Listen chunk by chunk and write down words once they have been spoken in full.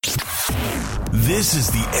This is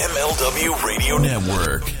the MLW Radio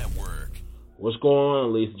Network. What's going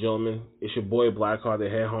on, ladies and gentlemen? It's your boy Blackheart, the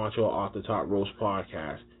head honcho Off the Top Roast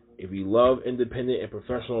Podcast. If you love independent and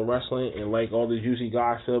professional wrestling and like all the juicy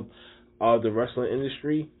gossip of the wrestling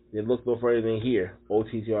industry, then look no further than here,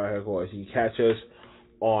 OTTR Headquarters. You can catch us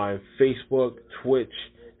on Facebook, Twitch,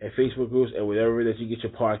 and Facebook groups, and whatever that you get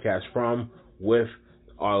your podcast from, with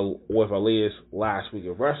our latest Last Week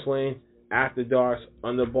of Wrestling, After Darks,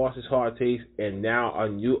 Underboss's Hard Taste, and now a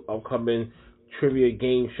new upcoming trivia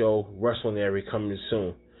game show, WrestleNary, coming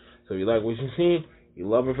soon. So if you like what you've seen, you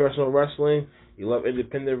love professional wrestling, you love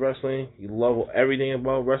independent wrestling, you love everything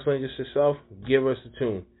about wrestling just yourself, give us a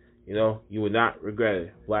tune. You know, you would not regret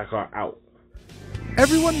it. Blackheart out.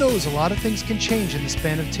 Everyone knows a lot of things can change in the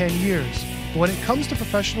span of 10 years. But when it comes to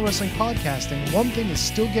professional wrestling podcasting, one thing is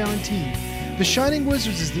still guaranteed. The Shining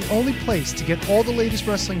Wizards is the only place to get all the latest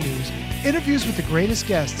wrestling news, interviews with the greatest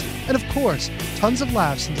guests, and of course, tons of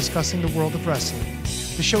laughs in discussing the world of wrestling.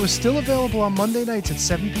 The show is still available on Monday nights at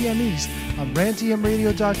 7 p.m. East on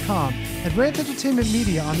rantemradio.com and Rant Entertainment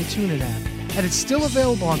Media on the TuneIn app. And it's still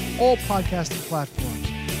available on all podcasting platforms.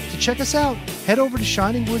 To check us out, head over to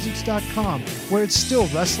shiningwizards.com, where it's still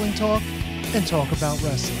wrestling talk and talk about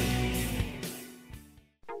wrestling.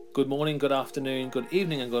 Good morning, good afternoon, good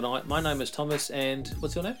evening, and good night. My name is Thomas, and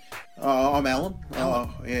what's your name? I'm Alan. Alan.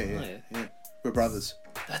 Oh, yeah. We're brothers.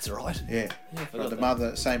 That's right. Yeah. Got the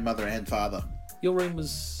mother, same mother and father. Your room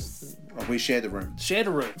was... Oh, we shared the room. Shared a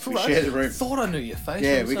room. We shared the room. Thought I knew your face.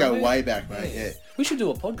 Yeah, we go way back, mate. Yeah. We should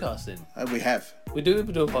do a podcast then. We have. We do a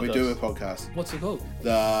podcast. We do a podcast. What's it called?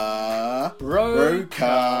 The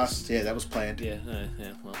Roadcast. Yeah, that was planned. Yeah.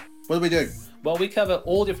 Well. What do we do? Well, we cover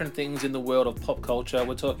all different things in the world of pop culture.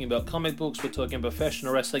 We're talking about comic books, we're talking about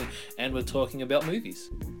professional wrestling, and we're talking about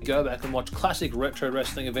movies. Go back and watch classic retro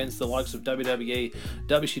wrestling events, the likes of WWE,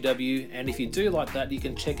 WCW, and if you do like that, you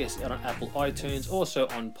can check us out on Apple iTunes, also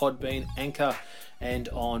on Podbean, Anchor, and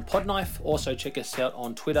on Podknife. Also check us out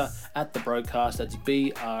on Twitter at The Broadcast. That's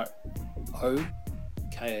BROKAST.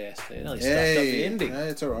 Nearly stuffed up the ending. No,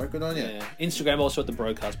 it's alright, good on you. Yeah. Instagram also at The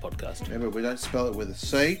Broadcast Podcast. Remember, we don't spell it with a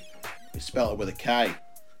C, we spell it with a K.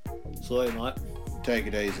 Sorry, mate. Take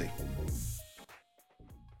it easy.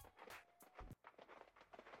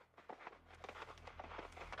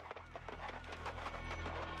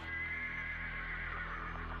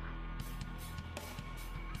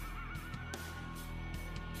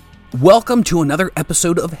 Welcome to another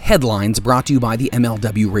episode of Headlines, brought to you by the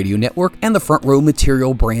MLW Radio Network and the Front Row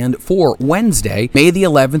Material brand for Wednesday, May the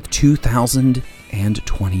 11th,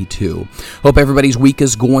 2022. Hope everybody's week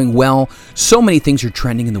is going well. So many things are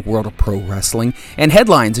trending in the world of pro wrestling, and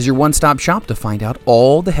Headlines is your one-stop shop to find out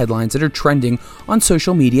all the headlines that are trending on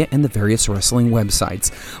social media and the various wrestling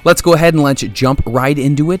websites. Let's go ahead and let's jump right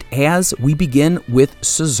into it as we begin with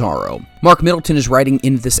Cesaro. Mark Middleton is writing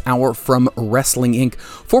in this hour from Wrestling Inc.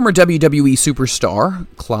 Former WWE superstar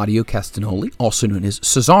Claudio Castagnoli, also known as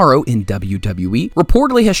Cesaro in WWE,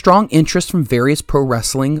 reportedly has strong interest from various pro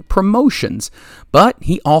wrestling promotions, but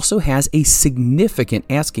he also has a significant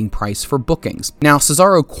asking price for bookings. Now,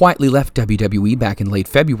 Cesaro quietly left WWE back in late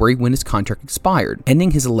February when his contract expired,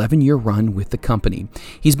 ending his 11-year run with the company.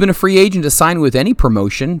 He's been a free agent to sign with any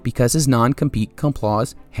promotion because his non-compete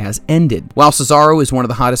clause has ended. While Cesaro is one of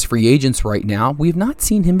the hottest free agents right now, we have not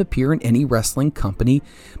seen him appear in any wrestling company,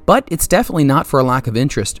 but it's definitely not for a lack of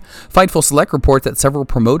interest. Fightful Select reports that several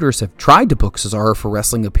promoters have tried to book Cesaro for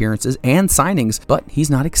wrestling appearances and signings, but he's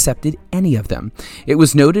not accepted any of them. It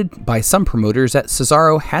was noted by some promoters that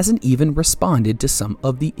Cesaro hasn't even responded to some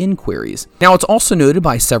of the inquiries. Now, it's also noted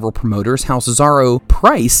by several promoters how Cesaro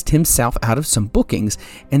priced himself out of some bookings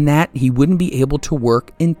and that he wouldn't be able to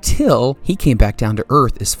work until he came back down to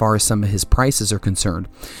earth as far as some of his prices are concerned.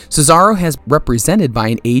 Cesaro has represented by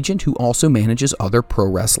an agent who also manages other pro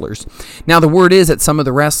wrestlers. Now, the word is that some of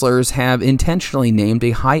the wrestlers have intentionally named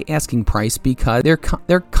a high asking price because they're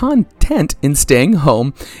content in staying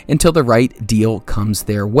home until the right deal comes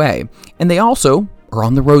their way. And they also are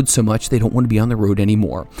on the road so much they don't want to be on the road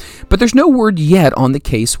anymore. But there's no word yet on the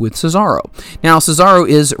case with Cesaro. Now, Cesaro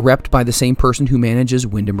is repped by the same person who manages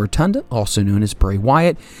Wyndham Rotunda, also known as Bray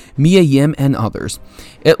Wyatt, Mia Yim, and others.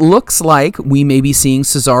 It looks like we may be seeing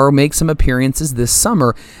Cesaro make some appearances this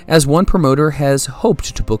summer, as one promoter has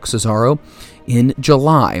hoped to book Cesaro in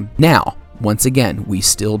July. Now, once again, we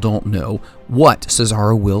still don't know what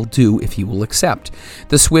Cesaro will do if he will accept.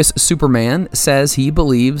 The Swiss Superman says he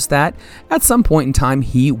believes that at some point in time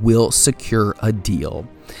he will secure a deal.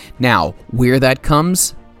 Now, where that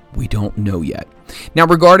comes, we don't know yet. Now,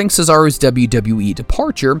 regarding Cesaro's WWE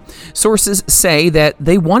departure, sources say that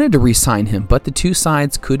they wanted to re-sign him, but the two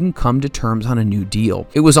sides couldn't come to terms on a new deal.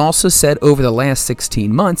 It was also said over the last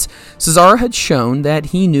 16 months, Cesaro had shown that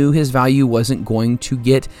he knew his value wasn't going to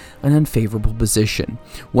get an unfavorable position.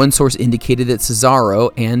 One source indicated that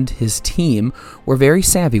Cesaro and his team were very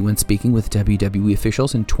savvy when speaking with WWE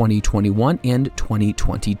officials in 2021 and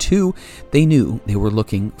 2022. They knew they were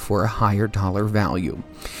looking for a higher dollar value.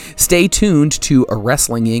 Stay tuned to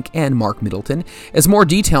Wrestling Inc. and Mark Middleton as more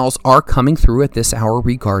details are coming through at this hour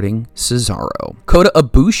regarding Cesaro. Kota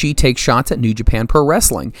Ibushi takes shots at New Japan Pro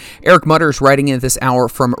Wrestling. Eric Mutters writing in at this hour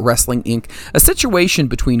from Wrestling Inc. A situation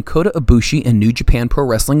between Kota Ibushi and New Japan Pro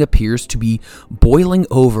Wrestling appears to be boiling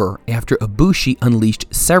over after Ibushi unleashed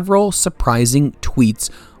several surprising tweets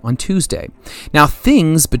on Tuesday. Now,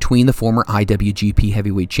 things between the former IWGP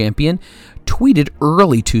Heavyweight Champion tweeted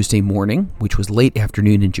early Tuesday morning, which was late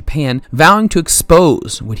afternoon in Japan, vowing to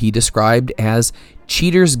expose what he described as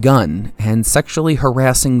cheater's gun and sexually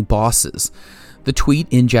harassing bosses. The tweet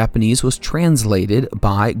in Japanese was translated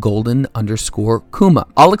by Golden_Kuma.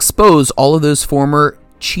 I'll expose all of those former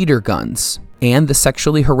cheater guns and the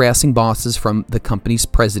sexually harassing bosses from the company's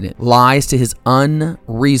president. Lies to his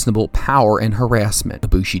unreasonable power and harassment,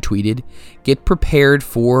 Ibushi tweeted. Get prepared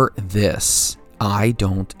for this. I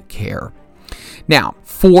don't care. Now,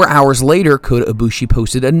 4 hours later, Kota Ibushi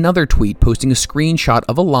posted another tweet, posting a screenshot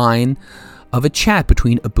of a line of a chat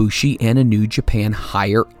between Ibushi and a New Japan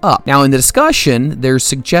higher up. Now, in the discussion, there's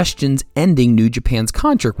suggestions ending New Japan's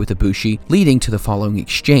contract with Ibushi, leading to the following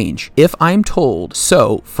exchange. If I'm told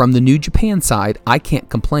so from the New Japan side, I can't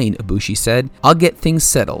complain, Ibushi said. I'll get things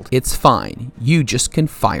settled. It's fine. You just can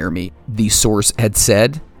fire me, the source had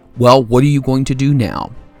said. Well, what are you going to do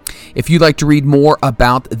now? If you'd like to read more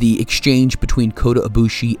about the exchange between Kota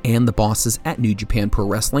Ibushi and the bosses at New Japan Pro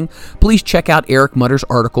Wrestling, please check out Eric Mutter's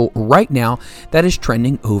article right now that is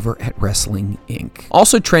trending over at Wrestling Inc.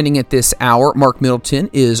 Also trending at this hour, Mark Middleton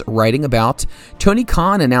is writing about Tony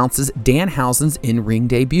Khan announces Danhausen's in-ring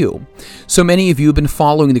debut. So many of you have been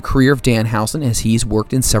following the career of Danhausen as he's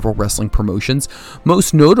worked in several wrestling promotions,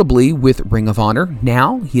 most notably with Ring of Honor.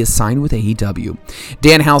 Now he is signed with AEW.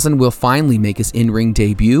 Danhausen will finally make his in-ring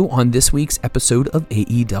debut on this week's episode of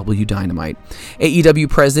AEW Dynamite. AEW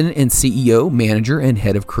President and CEO, manager, and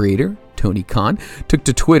head of creator, Tony Khan, took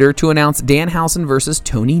to Twitter to announce Danhausen versus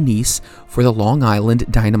Tony Nese for the Long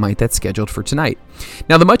Island Dynamite that's scheduled for tonight.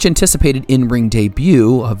 Now, the much anticipated in-ring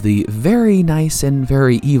debut of the very nice and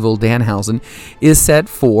very evil Danhausen is set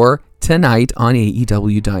for tonight on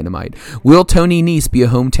AEW Dynamite. Will Tony Nese be a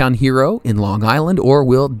hometown hero in Long Island, or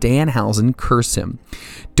will Danhausen curse him?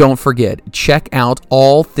 Don't forget, check out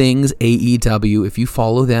all things AEW if you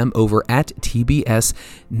follow them over at TBS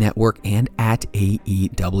Network and at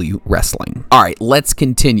AEW Wrestling. All right, let's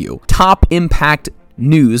continue. Top Impact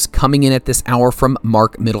news coming in at this hour from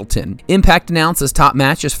Mark Middleton. Impact announces top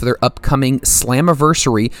matches for their upcoming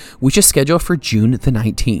Slammiversary, which is scheduled for June the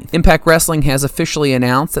 19th. Impact Wrestling has officially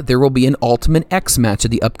announced that there will be an Ultimate X match at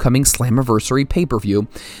the upcoming Slammiversary pay-per-view,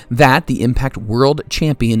 that the Impact World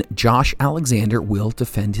Champion Josh Alexander will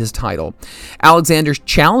defend his title. Alexander's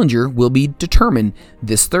challenger will be determined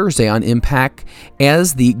this Thursday on Impact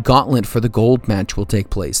as the Gauntlet for the Gold match will take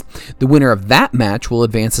place. The winner of that match will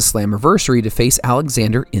advance to Slammiversary to face Alexander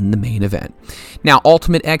in the main event. Now,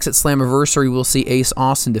 Ultimate X at Slammiversary will see Ace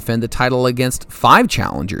Austin defend the title against 5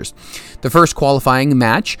 challengers. The first qualifying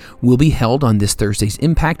match will be held on this Thursday's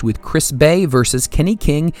Impact with Chris Bay versus Kenny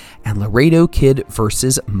King and Laredo Kid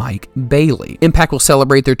versus Mike Bailey. Impact will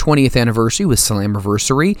celebrate their 20th anniversary with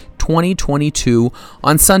Slammiversary 2022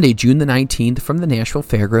 on Sunday, June the 19th from the Nashville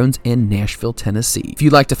Fairgrounds in Nashville, Tennessee. If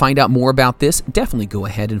you'd like to find out more about this, definitely go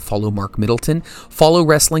ahead and follow Mark Middleton, follow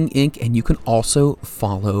Wrestling Inc., and you can also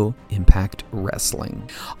follow Impact Wrestling.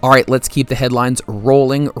 All right, let's keep the headlines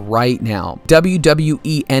rolling right now.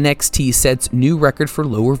 WWE NXT sets new record for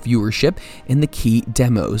lower viewership in the key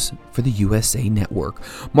demos for the USA Network.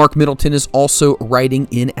 Mark Middleton is also writing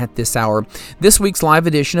in at this hour. This week's live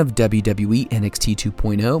edition of WWE NXT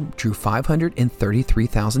 2.0 drew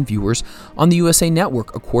 533,000 viewers on the USA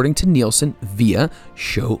Network, according to Nielsen via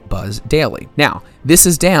Show Buzz Daily. Now, this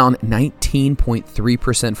is down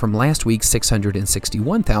 19.3% from last week's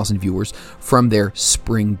 661,000 viewers from their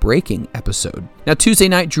spring breaking episode. Now, Tuesday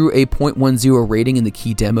night drew a .10 rating in the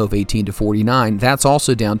key demo of 18 to 49. That's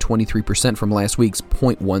also down 23% from last week's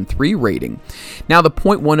 .13 rating. Now, the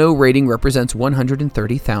 .10 rating represents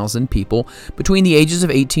 130,000 people between the ages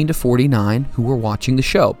of 18 to 49 who were watching the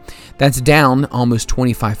show. That's down almost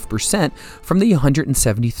 25% from the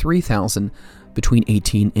 173,000 between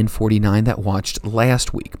 18 and 49 that watched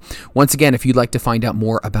last week. Once again, if you'd like to find out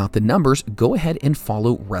more about the numbers, go ahead and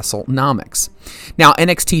follow WrestleNomics. Now,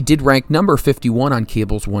 NXT did rank number 51 on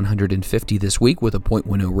Cable's 150 this week with a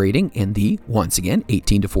 .10 rating in the, once again,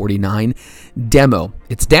 18 to 49 demo.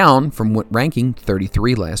 It's down from ranking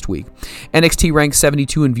 33 last week. NXT ranked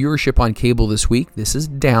 72 in viewership on Cable this week. This is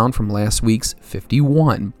down from last week's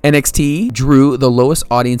 51. NXT drew the lowest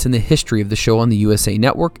audience in the history of the show on the USA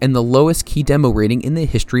Network and the lowest key demo rating in the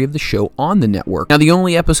history of the show on the network. Now, the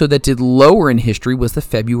only episode that did lower in history was the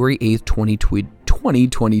February 8th,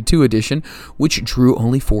 2022 edition, which drew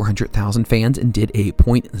only 400,000 fans and did a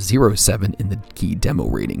 .07 in the key demo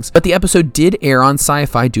ratings. But the episode did air on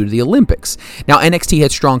Sci-Fi due to the Olympics. Now, NXT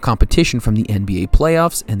had strong competition from the NBA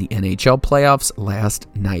playoffs and the NHL playoffs last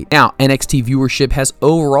night. Now, NXT viewership has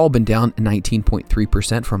overall been down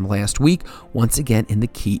 19.3% from last week, once again in the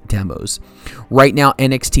key demos. Right now,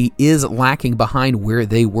 NXT is lacking behind where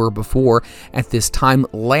they were before at this time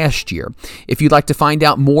last year. If you'd like to find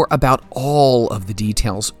out more about all of the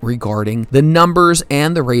details regarding the numbers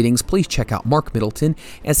and the ratings, please check out Mark Middleton,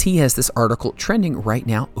 as he has this article trending right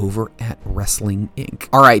now over at Wrestling Inc.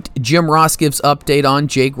 All right, Jim Ross gives update on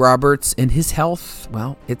Jake Roberts and his health.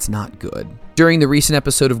 Well, it's not good. During the recent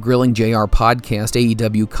episode of Grilling JR podcast,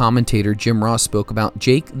 AEW commentator Jim Ross spoke about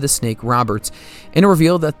Jake the Snake Roberts and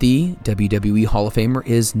revealed that the WWE Hall of Famer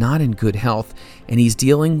is not in good health and he's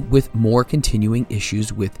dealing with more continuing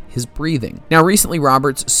issues with his breathing. Now, recently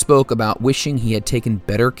Roberts spoke about wishing he had taken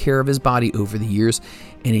better care of his body over the years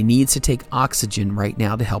and he needs to take oxygen right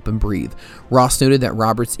now to help him breathe. Ross noted that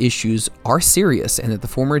Roberts' issues are serious and that the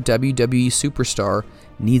former WWE superstar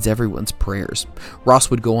needs everyone's prayers.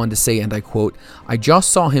 Ross would go on to say, and I quote, "I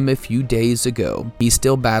just saw him a few days ago. He's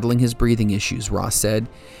still battling his breathing issues," Ross said.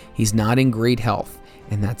 "He's not in great health,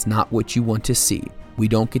 and that's not what you want to see. We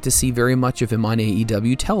don't get to see very much of him on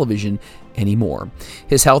AEW television anymore.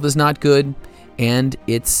 His health is not good, and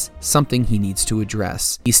it's something he needs to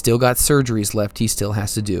address. He's still got surgeries left he still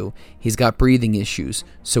has to do. He's got breathing issues,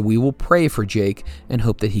 so we will pray for Jake and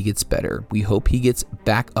hope that he gets better. We hope he gets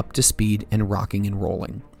back up to speed and rocking and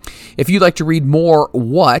rolling." If you'd like to read more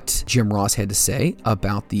what Jim Ross had to say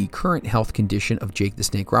about the current health condition of Jake the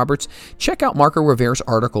Snake Roberts, check out Marco Rivera's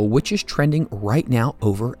article, which is trending right now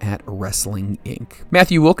over at Wrestling Inc.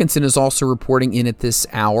 Matthew Wilkinson is also reporting in at this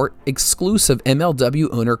hour. Exclusive MLW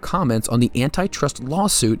owner comments on the antitrust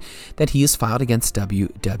lawsuit that he has filed against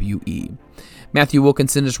WWE. Matthew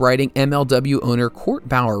Wilkinson is writing, MLW owner Court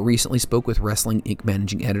Bauer recently spoke with Wrestling Inc.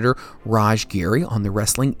 managing editor Raj Gary on the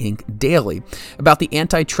Wrestling Inc. Daily about the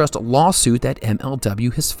antitrust lawsuit that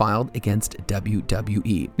MLW has filed against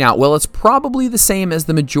WWE. Now, well, it's probably the same as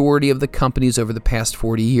the majority of the companies over the past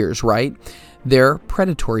 40 years, right? They're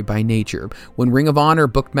predatory by nature. When Ring of Honor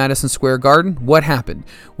booked Madison Square Garden, what happened?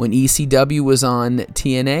 When ECW was on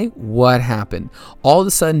TNA, what happened? All of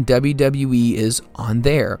a sudden, WWE is on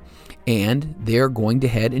there. And they're going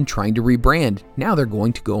ahead and trying to rebrand. Now they're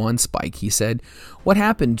going to go on Spike, he said. What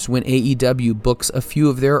happens when AEW books a few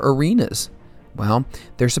of their arenas? Well,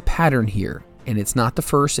 there's a pattern here, and it's not the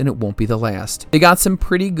first and it won't be the last. They got some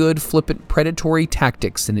pretty good flippant predatory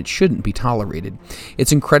tactics, and it shouldn't be tolerated.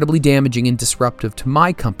 It's incredibly damaging and disruptive to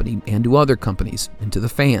my company and to other companies and to the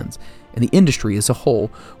fans and the industry as a whole,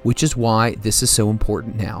 which is why this is so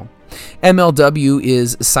important now. MLW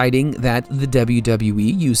is citing that the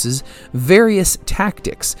WWE uses various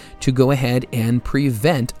tactics to go ahead and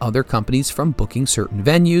prevent other companies from booking certain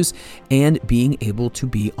venues and being able to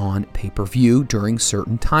be on pay-per-view during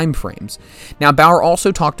certain time frames. Now, Bauer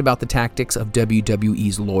also talked about the tactics of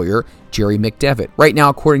WWE's lawyer, Jerry McDevitt. Right now,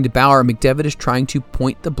 according to Bauer, McDevitt is trying to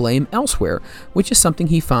point the blame elsewhere, which is something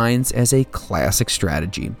he finds as a classic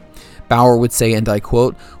strategy. Bauer would say, and I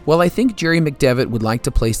quote, "Well, I think Jerry McDevitt would like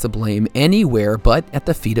to place the blame anywhere but at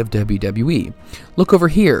the feet of WWE. Look over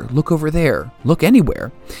here, look over there, look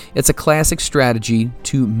anywhere. It's a classic strategy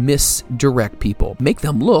to misdirect people, make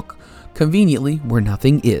them look conveniently where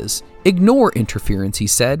nothing is. Ignore interference," he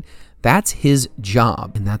said. That's his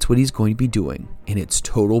job, and that's what he's going to be doing, and it's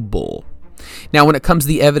total bull. Now, when it comes to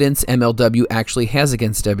the evidence MLW actually has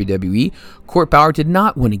against WWE, Court Bauer did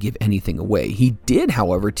not want to give anything away. He did,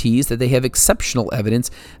 however, tease that they have exceptional evidence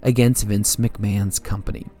against Vince McMahon's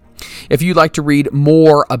company. If you'd like to read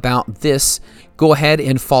more about this, go ahead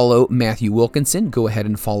and follow Matthew Wilkinson, go ahead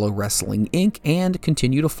and follow Wrestling Inc., and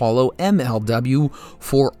continue to follow MLW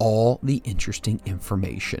for all the interesting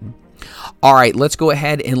information. All right, let's go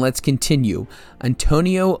ahead and let's continue.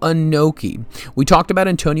 Antonio Inoki. We talked about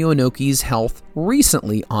Antonio Inoki's health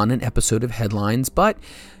recently on an episode of Headlines, but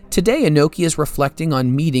Today, Inoki is reflecting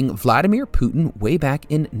on meeting Vladimir Putin way back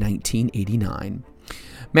in 1989.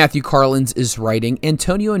 Matthew Carlins is writing,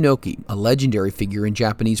 Antonio Inoki, a legendary figure in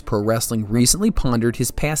Japanese pro wrestling, recently pondered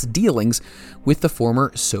his past dealings with the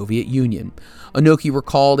former Soviet Union. Inoki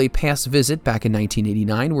recalled a past visit back in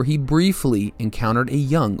 1989 where he briefly encountered a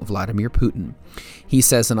young Vladimir Putin. He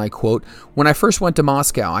says, and I quote, "When I first went to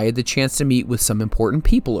Moscow, I had the chance to meet with some important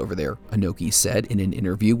people over there," Inoki said in an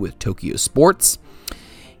interview with Tokyo Sports.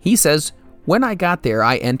 He says, "When I got there,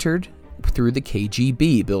 I entered through the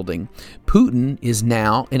KGB building. Putin is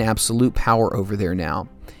now in absolute power over there now.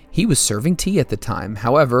 He was serving tea at the time.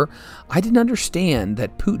 However, I didn't understand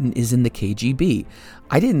that Putin is in the KGB.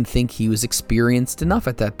 I didn't think he was experienced enough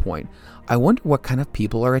at that point. I wonder what kind of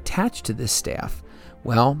people are attached to this staff.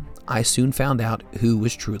 Well, I soon found out who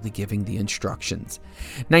was truly giving the instructions."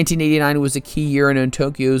 1989 was a key year in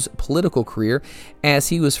Tokyo's political career as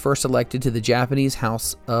he was first elected to the Japanese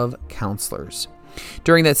House of Councillors.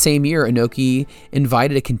 During that same year, Inoki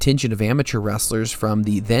invited a contingent of amateur wrestlers from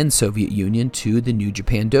the then Soviet Union to the New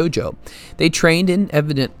Japan Dojo. They trained and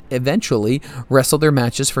eventually wrestled their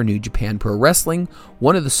matches for New Japan Pro Wrestling.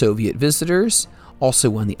 One of the Soviet visitors also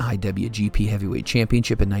won the IWGP Heavyweight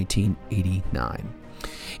Championship in 1989.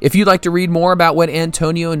 If you'd like to read more about what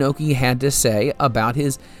Antonio Inoki had to say about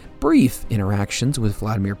his brief interactions with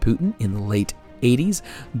Vladimir Putin in the late 80s,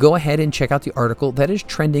 go ahead and check out the article that is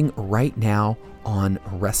trending right now on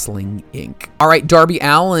Wrestling Inc. All right, Darby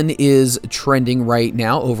Allin is trending right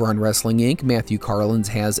now over on Wrestling Inc. Matthew Carlins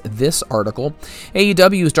has this article.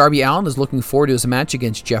 AEW's Darby Allin is looking forward to his match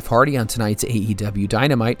against Jeff Hardy on tonight's AEW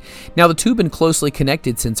Dynamite. Now, the two have been closely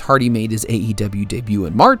connected since Hardy made his AEW debut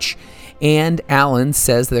in March, and Allin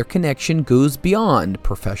says their connection goes beyond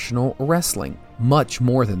professional wrestling. Much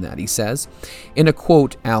more than that, he says. In a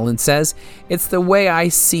quote, Allin says, "It's the way I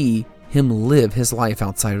see him live his life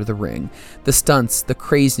outside of the ring. The stunts, the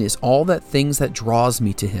craziness, all that things that draws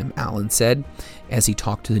me to him," Allin said as he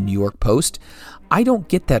talked to the New York Post. "I don't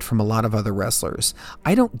get that from a lot of other wrestlers.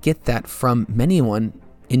 I don't get that from anyone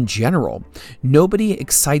in general. Nobody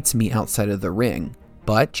excites me outside of the ring,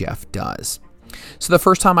 but Jeff does." So the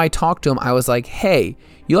first time I talked to him, I was like, "Hey,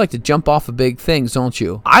 you like to jump off of big things, don't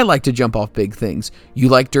you? I like to jump off big things. You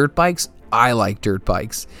like dirt bikes? I like dirt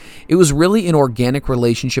bikes." It was really an organic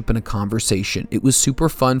relationship and a conversation. It was super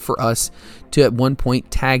fun for us to at one point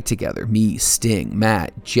tag together. Me, Sting,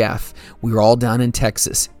 Matt, Jeff. We were all down in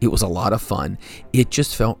Texas. It was a lot of fun. It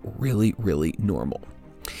just felt really, really normal.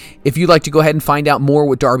 If you'd like to go ahead and find out more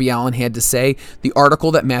what Darby Allin had to say, the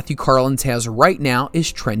article that Matthew Carlins has right now is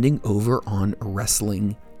trending over on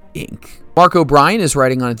Wrestling Inc. Mark O'Brien is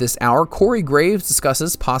writing on it this hour. Corey Graves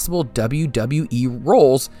discusses possible WWE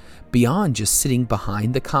roles beyond just sitting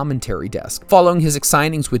behind the commentary desk. Following his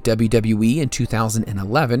signings with WWE in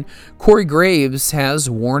 2011, Corey Graves has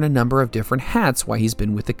worn a number of different hats while he's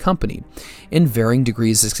been with the company, in varying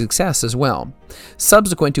degrees of success as well.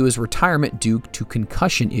 Subsequent to his retirement due to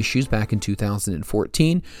concussion issues back in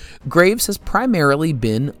 2014, Graves has primarily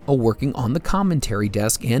been working on the commentary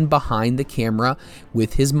desk and behind the camera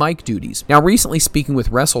with his mic duties. Now, recently speaking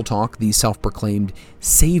with WrestleTalk, the self-proclaimed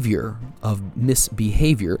savior of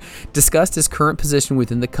misbehavior discussed his current position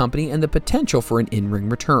within the company and the potential for an in-ring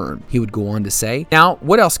return. He would go on to say, "Now,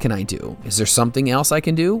 what else can I do? Is there something else I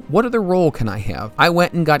can do? What other role can I have? I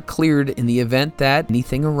went and got cleared in the event that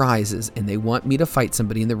anything arises and they want me to fight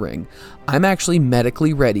somebody in the ring. I'm actually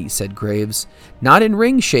medically ready," said Graves. "Not in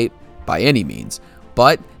ring shape by any means,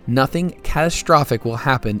 but nothing catastrophic will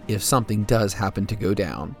happen if something does happen to go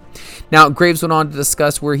down." Now, Graves went on to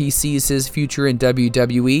discuss where he sees his future in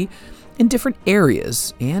WWE in different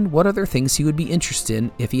areas and what other things he would be interested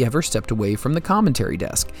in if he ever stepped away from the commentary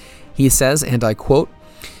desk. He says, and I quote,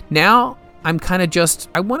 "Now I'm kind of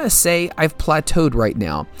I want to say I've plateaued right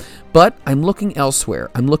now, but I'm looking elsewhere.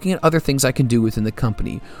 I'm looking at other things I can do within the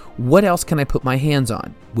company. What else can I put my hands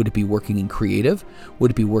on? Would it be working in creative?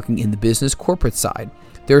 Would it be working in the business corporate side?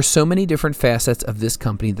 There are so many different facets of this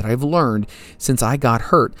company that I've learned since I got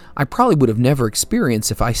hurt I probably would have never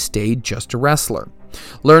experienced if I stayed just a wrestler.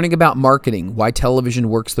 Learning about marketing, why television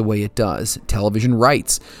works the way it does, television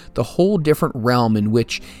rights, the whole different realm in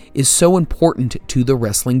which is so important to the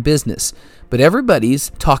wrestling business. But everybody's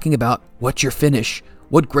talking about what's your finish,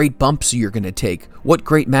 what great bumps you're going to take, what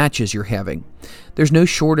great matches you're having. There's no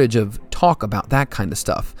shortage of talk about that kind of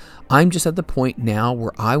stuff. I'm just at the point now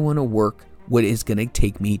where I want to work what is going to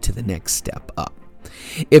take me to the next step up."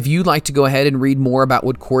 If you'd like to go ahead and read more about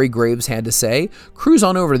what Corey Graves had to say, cruise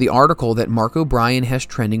on over to the article that Mark O'Brien has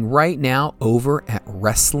trending right now over at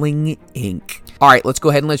Wrestling Inc. All right, let's go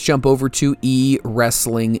ahead and let's jump over to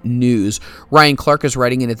E-Wrestling News. Ryan Clark is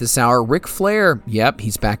writing in at this hour. Ric Flair, yep,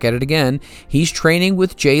 he's back at it again. He's training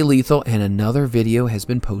with Jay Lethal, and another video has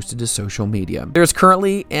been posted to social media. There's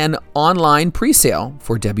currently an online pre-sale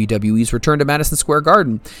for WWE's return to Madison Square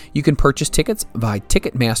Garden. You can purchase tickets via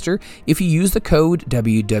Ticketmaster if you use the code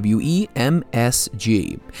WWEMSG.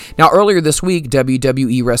 Now, earlier this week,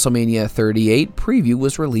 WWE WrestleMania 38 preview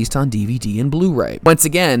was released on DVD and Blu-ray. Once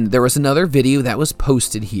again, there was another video that was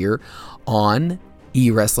posted here on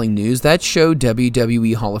E-Wrestling News that showed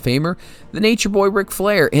WWE Hall of Famer, the Nature Boy Ric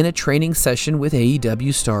Flair, in a training session with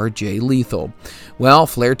AEW star Jay Lethal. Well,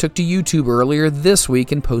 Flair took to YouTube earlier this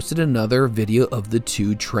week and posted another video of the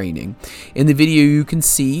two training. In the video, you can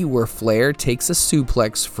see where Flair takes a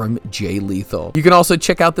suplex from Jay Lethal. You can also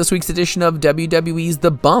check out this week's edition of WWE's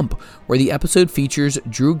The Bump, where the episode features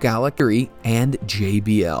Drew Gallagher and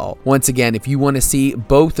JBL. Once again, if you want to see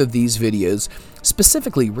both of these videos,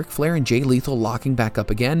 specifically Ric Flair and Jay Lethal locking back up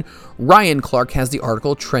again, Ryan Clark has the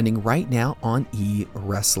article trending right now on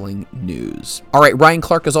E-Wrestling News. All right, Ryan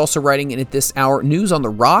Clark is also writing in at this hour news on The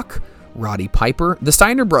Rock, Roddy Piper, the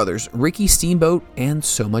Steiner brothers, Ricky Steamboat, and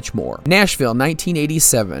so much more. Nashville,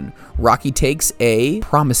 1987. Rocky takes a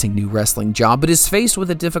promising new wrestling job, but is faced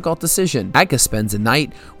with a difficult decision. Aga spends a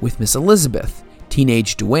night with Miss Elizabeth.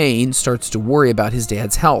 Teenage Dwayne starts to worry about his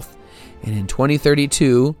dad's health. And in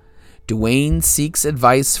 2032, Dwayne seeks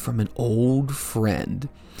advice from an old friend.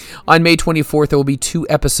 On May 24th, there will be 2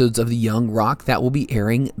 episodes of The Young Rock that will be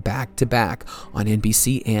airing back-to-back on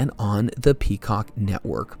NBC and on the Peacock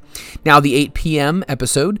Network. Now, the 8 p.m.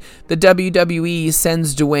 episode, the WWE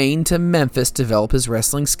sends Dwayne to Memphis to develop his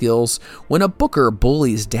wrestling skills when a booker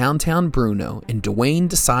bullies downtown Bruno, and Dwayne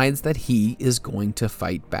decides that he is going to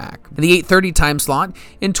fight back. In the 8:30 time slot,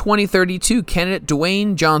 in 2032, candidate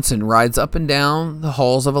Dwayne Johnson rides up and down the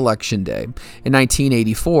halls of Election Day. In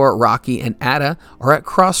 1984, Rocky and Ada are at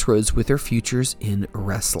crossroads with their futures in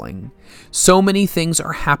wrestling. So many things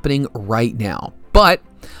are happening right now, but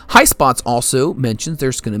High Spots also mentions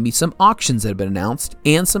there's going to be some auctions that have been announced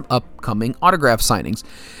and some upcoming autograph signings.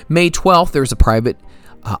 May 12th, there's a private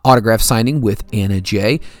autograph signing with Anna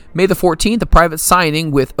Jay. May the 14th, a private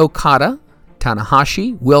signing with Okada,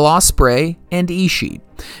 Tanahashi, Will Ospreay, and Ishii.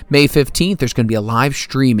 May 15th, there's going to be a live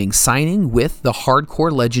streaming signing with the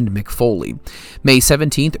hardcore legend Mick Foley. May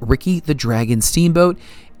 17th, Ricky the Dragon Steamboat.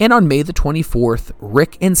 And on May the 24th,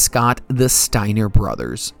 Rick and Scott the Steiner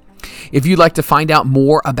brothers. If you'd like to find out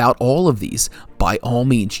more about all of these, by all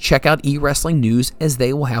means, check out E-Wrestling News, as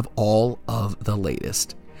they will have all of the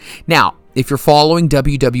latest. Now, if you're following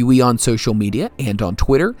WWE on social media and on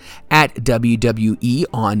Twitter, at WWE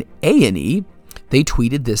on A&E, they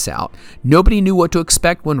tweeted this out. Nobody knew what to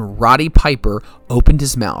expect when Roddy Piper opened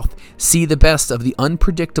his mouth. See the best of the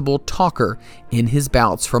unpredictable talker in his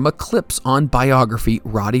bouts from a clips on biography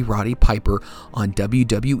Roddy Piper on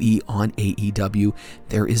WWE on AEW.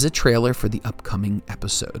 There is a trailer for the upcoming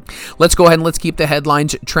episode. Let's go ahead and let's keep the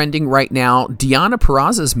headlines trending right now. Deonna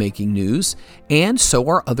Purrazzo is making news, and so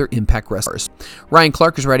are other Impact wrestlers. Ryan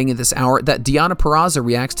Clark is writing at this hour that Deonna Purrazzo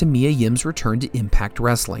reacts to Mia Yim's return to Impact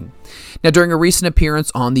Wrestling. Now, during a recent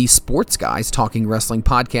appearance on the Sports Guys Talking Wrestling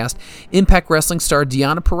podcast, Impact Wrestling star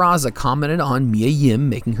Deonna Purrazzo commented on Mia Yim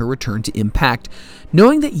making her return to Impact,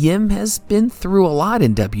 knowing that Yim has been through a lot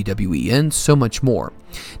in WWE and so much more.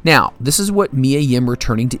 Now, this is what Mia Yim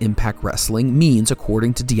returning to Impact Wrestling means,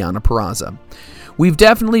 according to Deonna Purrazzo. We've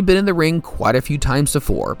definitely been in the ring quite a few times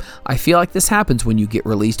before. I feel like this happens when you get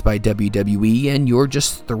released by WWE and you're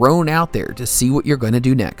just thrown out there to see what you're going to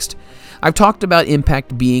do next. I've talked about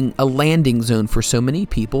Impact being a landing zone for so many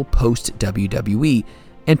people post-WWE,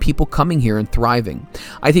 and people coming here and thriving.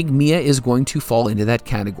 I think Mia is going to fall into that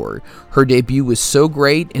category. Her debut was so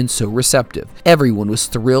great and so receptive. Everyone was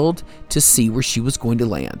thrilled to see where she was going to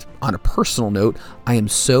land. On a personal note, I am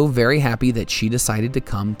so very happy that she decided to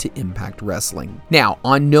come to Impact Wrestling. Now,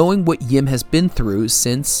 on knowing what Yim has been through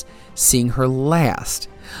since seeing her last,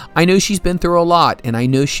 I know she's been through a lot, and I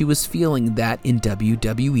know she was feeling that in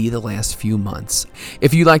WWE the last few months.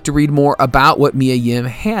 If you'd like to read more about what Mia Yim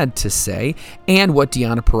had to say and what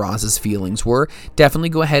Deonna Purrazzo's feelings were, definitely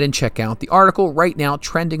go ahead and check out the article right now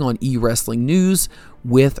trending on E-Wrestling News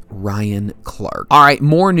with Ryan Clark. All right,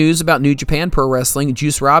 more news about New Japan Pro Wrestling.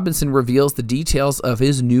 Juice Robinson reveals the details of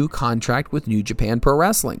his new contract with New Japan Pro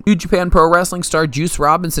Wrestling. New Japan Pro Wrestling star Juice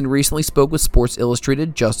Robinson recently spoke with Sports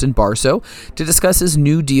Illustrated Justin Barso to discuss his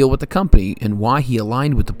new deal with the company and why he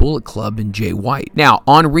aligned with the Bullet Club and Jay White. Now,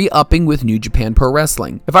 on re-upping with New Japan Pro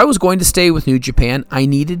Wrestling, if I was going to stay with New Japan, I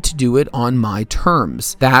needed to do it on my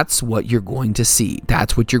terms. That's what you're going to see.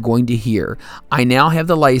 That's what you're going to hear. I now have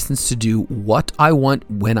the license to do what I want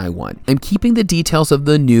when I want. I'm keeping the details of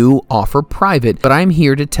the new offer private, but I'm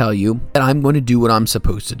here to tell you that I'm going to do what I'm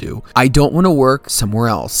supposed to do. I don't want to work somewhere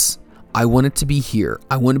else. I want it to be here.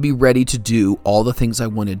 I want to be ready to do all the things I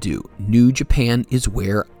want to do. New Japan is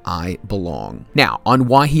where I belong. Now, on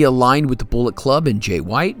why he aligned with the Bullet Club and Jay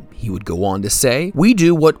White, he would go on to say, "We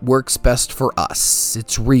do what works best for us.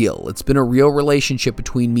 It's real. It's been a real relationship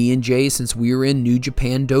between me and Jay since we were in New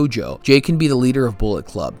Japan Dojo. Jay can be the leader of Bullet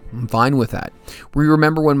Club. I'm fine with that. We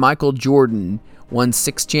remember when Michael Jordan won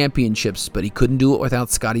 6 championships, but he couldn't do it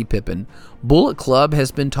without Scottie Pippen. Bullet Club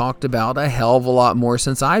has been talked about a hell of a lot more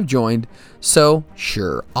since I've joined, so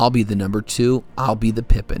sure, I'll be the number 2, I'll be the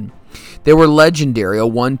Pippen. They were legendary, a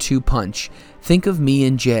 1-2 punch. Think of me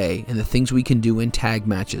and Jay and the things we can do in tag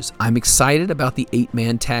matches. I'm excited about the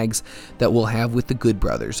 8-man tags that we'll have with the Good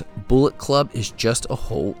Brothers. Bullet Club is just a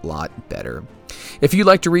whole lot better." If you'd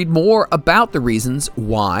like to read more about the reasons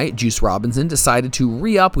why Juice Robinson decided to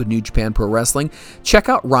re-up with New Japan Pro Wrestling, check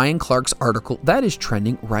out Ryan Clark's article that is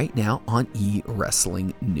trending right now on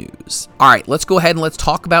eWrestling News. All right, let's go ahead and let's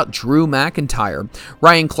talk about Drew McIntyre.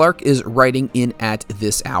 Ryan Clark is writing in at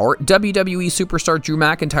this hour. WWE superstar Drew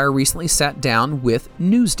McIntyre recently sat down with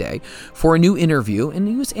Newsday for a new interview, and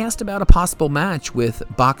he was asked about a possible match with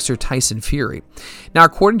boxer Tyson Fury. Now,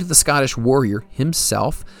 according to the Scottish Warrior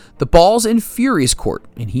himself, the ball's in Fury's court,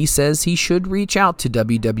 and he says he should reach out to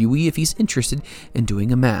WWE if he's interested in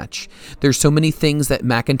doing a match. There's so many things that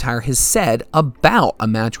McIntyre has said about a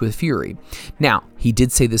match with Fury. Now, he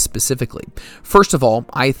did say this specifically. First of all,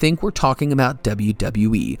 I think we're talking about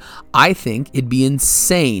WWE. I think it'd be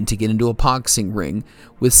insane to get into a boxing ring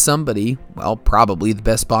with somebody, well, probably the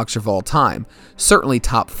best boxer of all time, certainly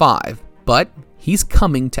top 5, but he's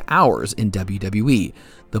coming to ours in WWE.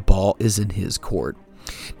 The ball is in his court.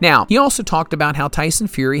 Now, he also talked about how Tyson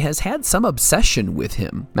Fury has had some obsession with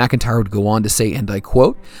him. McIntyre would go on to say, and I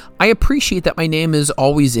quote, "I appreciate that my name is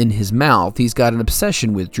always in his mouth. He's got an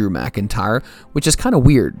obsession with Drew McIntyre, which is kind of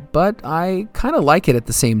weird, but I kind of like it at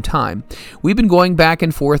the same time. We've been going back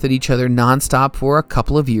and forth at each other nonstop for a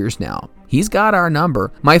couple of years now. He's got our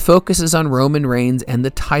number. My focus is on Roman Reigns and the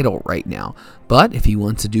title right now. But if he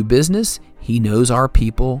wants to do business, he knows our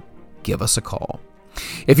people. Give us a call."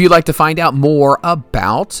 If you'd like to find out more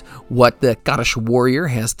about what the Scottish Warrior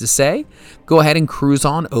has to say, go ahead and cruise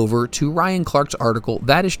on over to Ryan Clark's article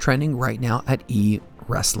that is trending right now at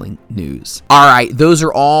eWrestling News. All right, those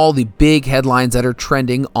are all the big headlines that are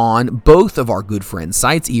trending on both of our good friends'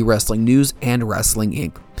 sites, eWrestling News and Wrestling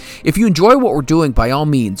Inc. If you enjoy what we're doing, by all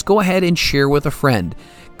means, go ahead and share with a friend.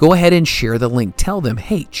 Go ahead and share the link. Tell them,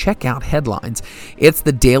 hey, check out Headlines. It's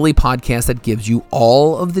the daily podcast that gives you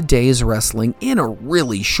all of the day's wrestling in a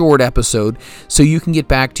really short episode so you can get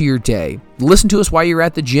back to your day. Listen to us while you're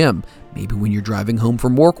at the gym, maybe when you're driving home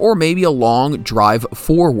from work, or maybe a long drive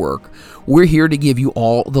for work. We're here to give you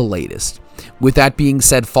all the latest. With that being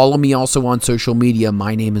said, follow me also on social media.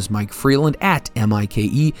 My name is Mike Freeland at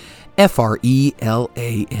MikeFreeland.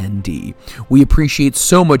 We appreciate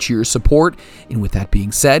so much your support, and with that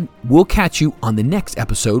being said, we'll catch you on the next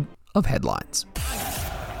episode of Headlines.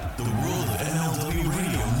 The World of